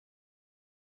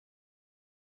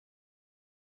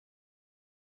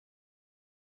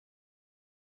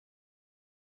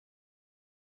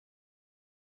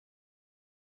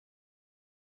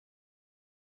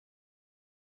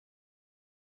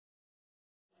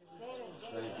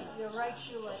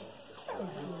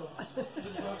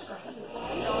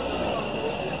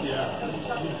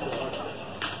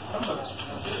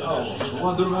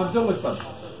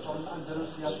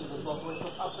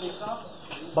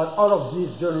But all of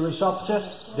these jewelry shops,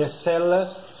 they sell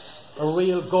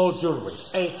real gold jewelry,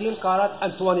 18 carats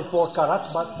and 24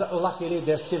 carats, but luckily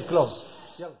they're still closed.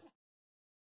 Yeah.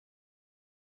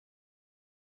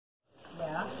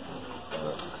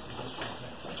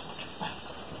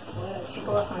 Take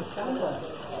off my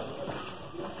sunglasses.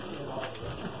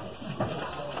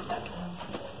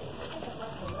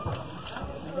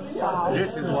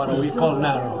 This is what we call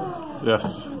narrow.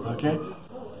 Yes. Okay?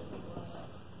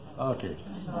 Okay.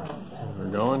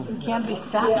 We're going. You can't be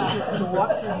fat to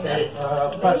walk through here.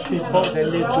 Fat people, they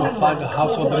live to find a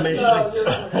house on the main street.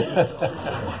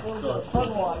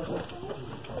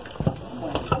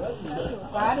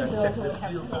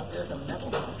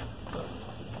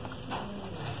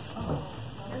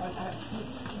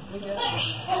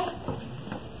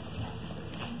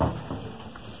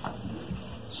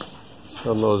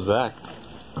 Hello, Zach.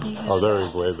 Oh, there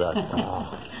he's way back.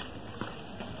 Wow.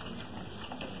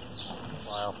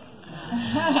 Wow.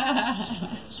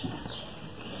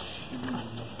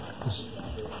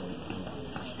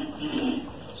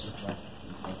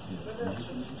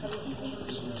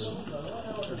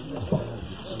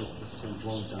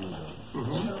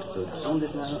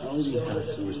 Only has a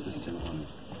sewer system on it.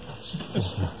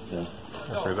 Yeah.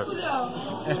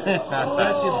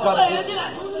 First, she's got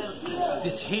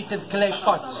this heated clay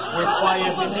pot with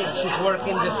fire beneath. She's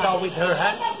working the dough with her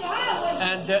hand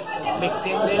and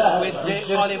mixing it with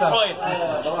the olive oil.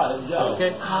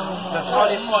 Okay, that's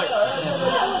olive oil.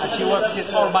 And she works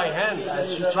it all by hand. And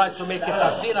she tries to make it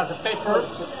as thin as a paper.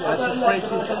 And she sprays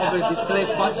it over this clay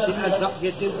pot. She ends up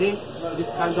getting this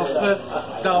kind of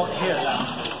dough here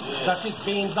that is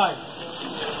being dyed.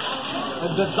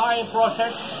 And the dyeing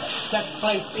process takes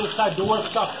place inside the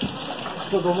workshop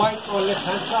to the right or left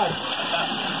hand side.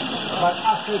 But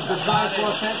after the dye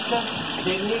process,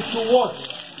 they need to wash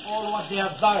all what they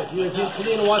have dyed using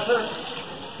clean water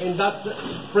in that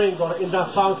spring or in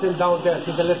that fountain down there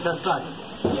to the left hand side.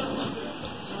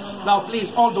 Now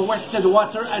please, all the wasted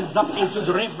water ends up into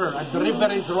the river, and the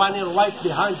river is running right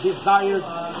behind this dyer's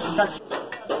section.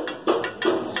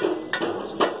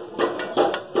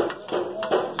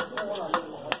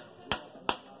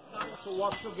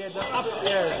 Walk together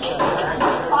upstairs.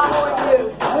 Following you.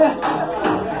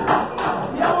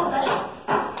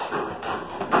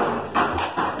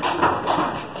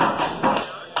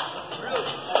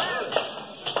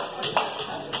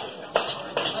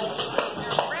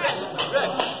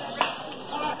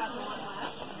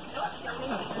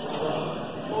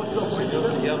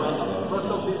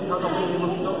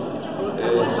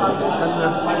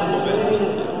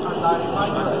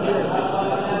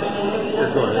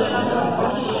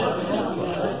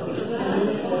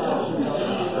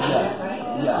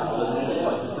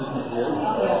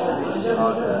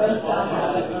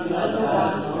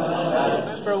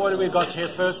 Remember when we got here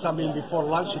first, I mean before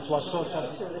lunch, it was so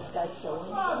This guy's so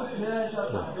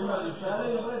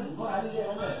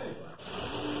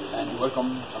And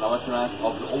welcome on our terrace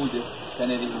of the oldest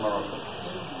tannery in Morocco.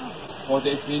 For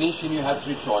the explanation, you have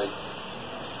three choices: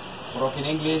 Moroccan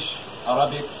English,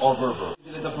 Arabic, or Berber.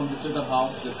 The leather from this leather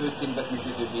house, the first thing that we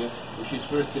should do here, we should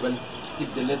first of all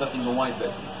keep the leather in the white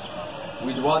vessels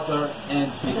with water,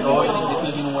 and because in the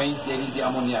pigeon waste there is the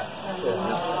ammonia.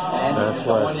 And that's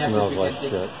why it smells like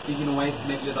shit. Pigeon waste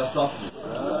make leather soft.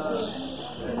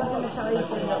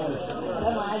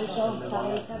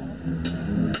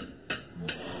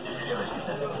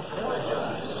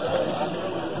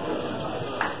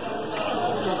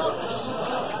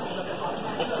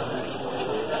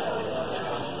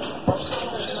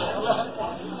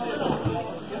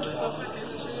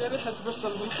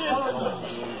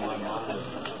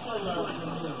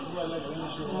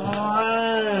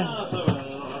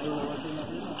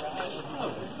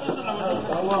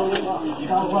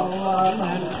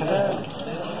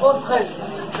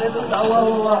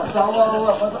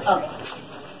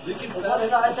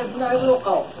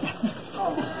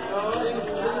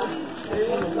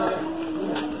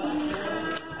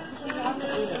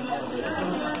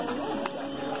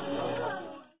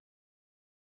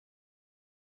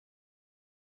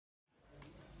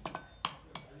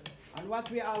 And what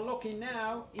we are looking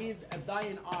now is a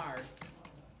dyeing art.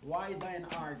 Why dyeing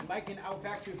art? Like in our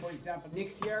factory, for example,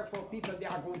 next year for people they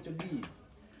are going to leave.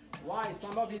 Why?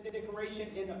 Some of the decoration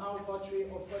in our country, of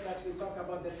course, that we talk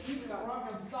about the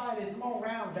Moroccan style is more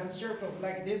round than circles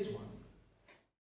like this one.